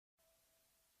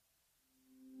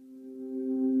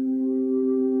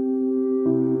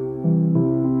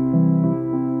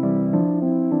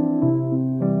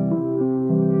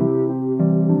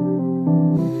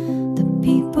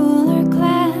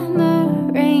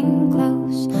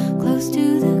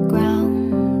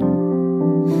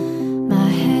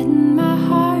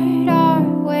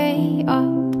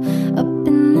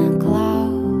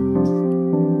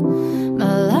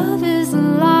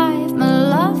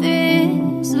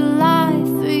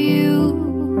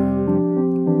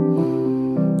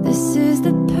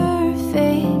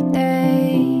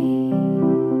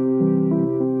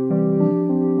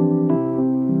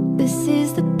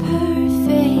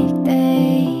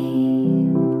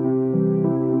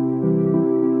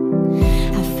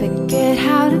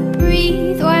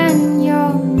breathe when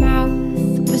your mouth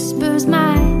whispers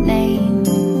my name.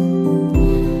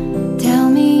 Tell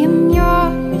me I'm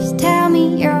yours, tell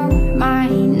me you're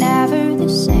mine, never the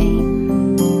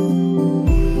same.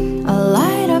 I'll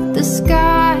light up the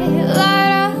sky,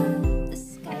 light up the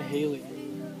sky. I, Haley,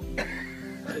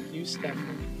 take you,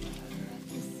 Stephen,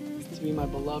 to be my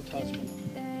beloved husband,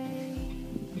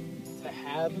 to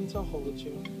have and to hold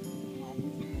you,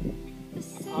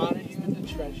 to honor you and to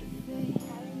treasure you,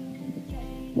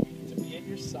 to be at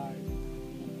your side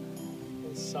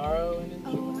in sorrow and in joy,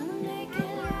 in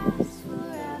the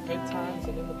good times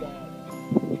and in the bad,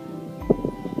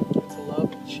 and to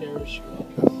love and cherish you always.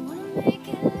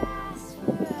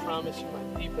 I promise you my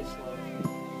deepest love,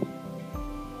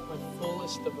 my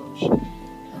fullest devotion,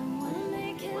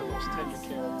 my most tender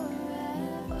care,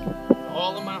 with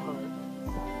all of my heart,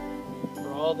 for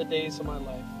all the days of my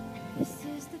life,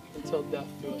 until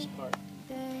death do us part.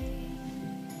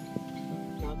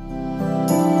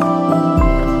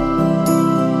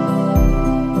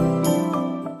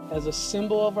 As a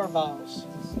symbol of our vows,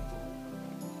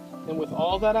 and with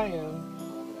all that I am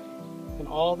and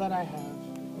all that I have,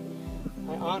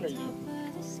 I honor you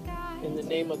in the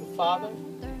name of the Father,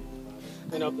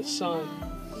 and of the Son,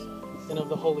 and of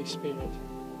the Holy Spirit.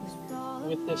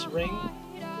 With this ring,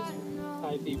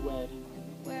 I thee wed.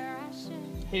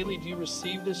 Haley, do you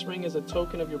receive this ring as a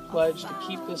token of your pledge to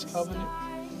keep this covenant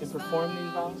and perform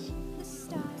these vows?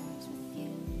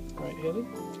 All right, Haley,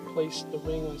 place the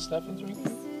ring on Stephen's ring.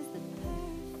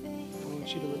 I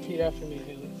want you to repeat after me,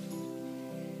 Haley.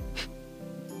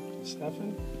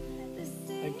 Stephen,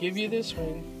 I give you this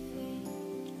ring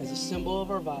as a symbol of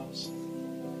our vows,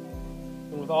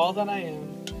 and with all that I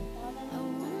am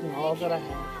and all that I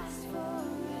have,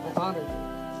 I honor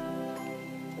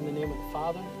you in the name of the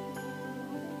Father,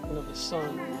 and of the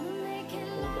Son,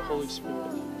 and of the Holy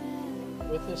Spirit.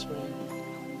 With this ring,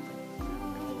 I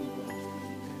thee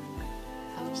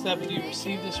wed. Stephen, do you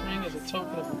receive this ring as a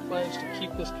token of your pledge to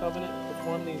keep this covenant and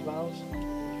perform these vows?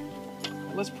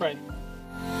 Let's pray.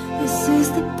 This is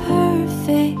the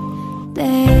perfect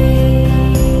day.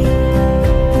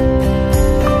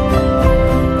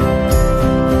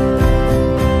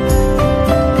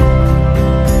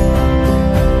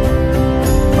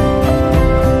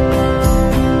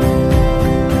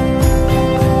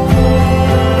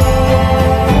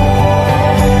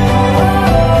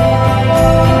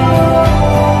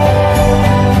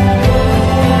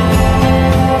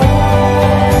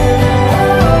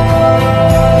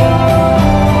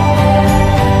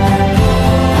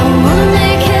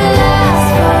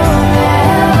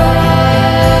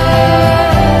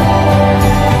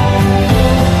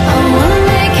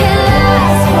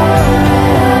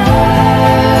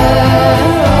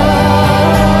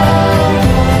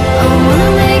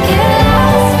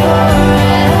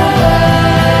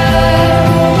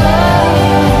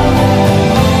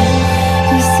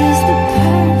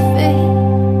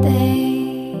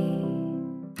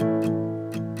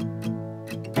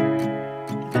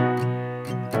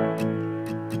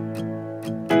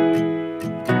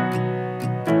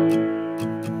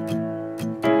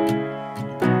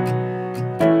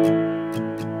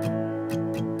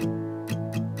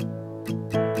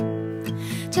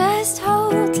 Just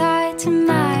hold tight to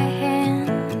my hand.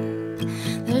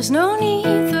 There's no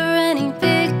need for any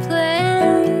big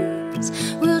plans.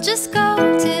 We'll just go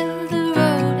till the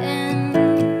road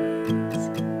ends.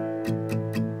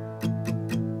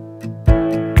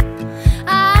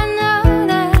 I know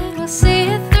that we'll see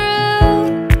it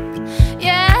through.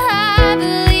 Yeah, I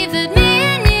believe that me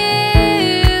and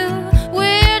you,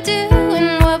 we're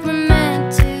doing what we're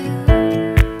meant to.